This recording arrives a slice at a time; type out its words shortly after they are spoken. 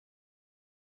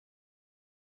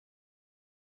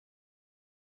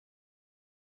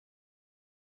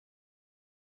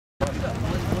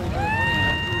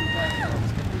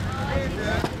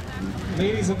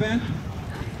ladies event.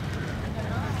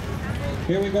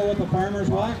 Here we go with the farmer's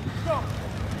walk.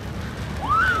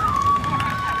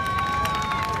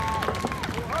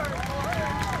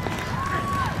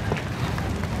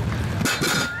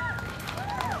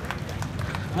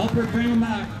 Help her bring them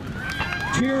back.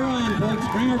 Cheer on, folks.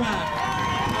 Bring her back.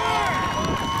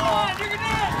 Come on, you can do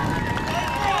it!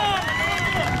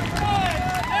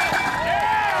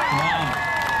 Wow.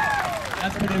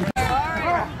 That's pretty impressive.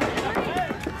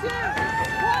 2,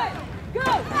 1, go!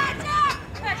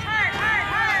 Push hard, hard,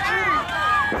 hard,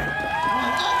 hard!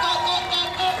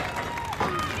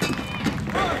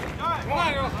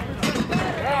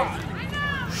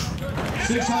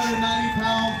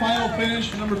 690-pound final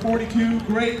finish, number 42.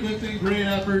 Great lifting, great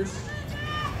efforts.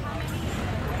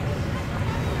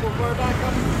 Go far back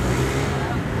up.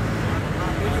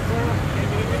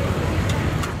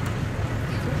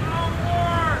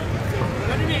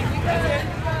 Underneath. That's it.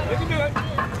 You can do it.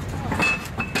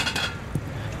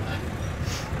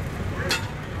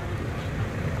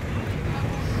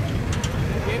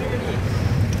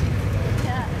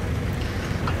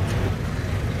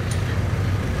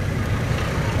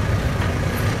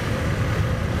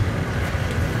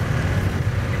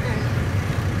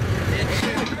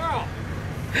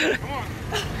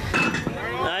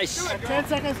 Nice. 10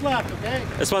 seconds left, okay?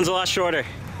 This one's a lot shorter.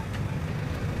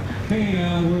 Okay,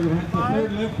 we're at the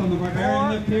third lift on the barbarian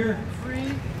lift here.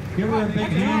 3. Give her a big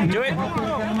hand. Do it. Help her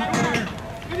get him up there.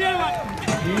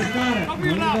 He's got it. One to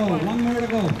go. One more to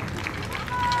go.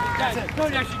 That's it.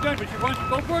 Good, yeah, she's done, but she wants to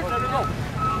go for it, let her go.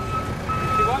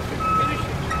 She wants to finish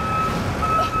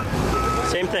it.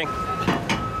 Same thing.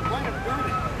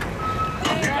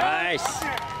 Nice.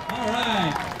 All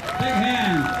right. Big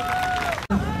hand.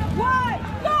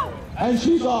 1, go! And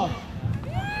she's off.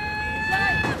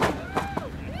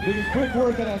 Doing quick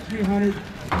work at that 300,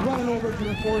 running over to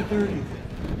the 430.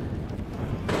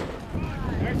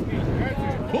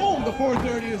 Boom, the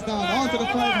 430 is done. On to the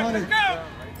 500.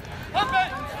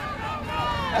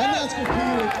 And that's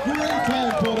completed. Great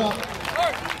time put up.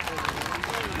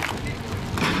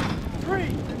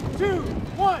 3, 2,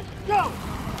 1, go!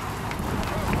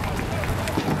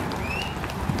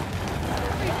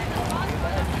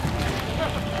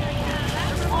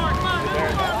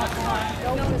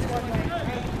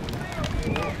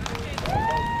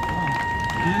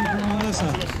 And for Melissa.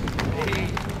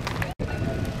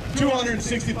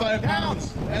 265 pounds,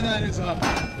 and that is up. Up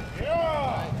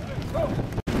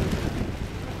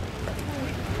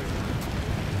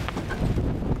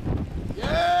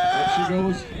she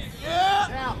goes.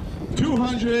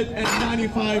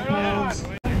 295 pounds.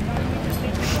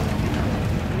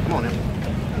 Come on now.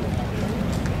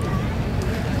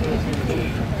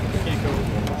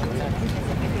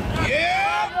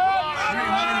 Yeah!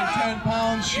 310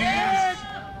 pounds. She's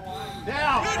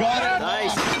got it.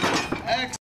 Nice.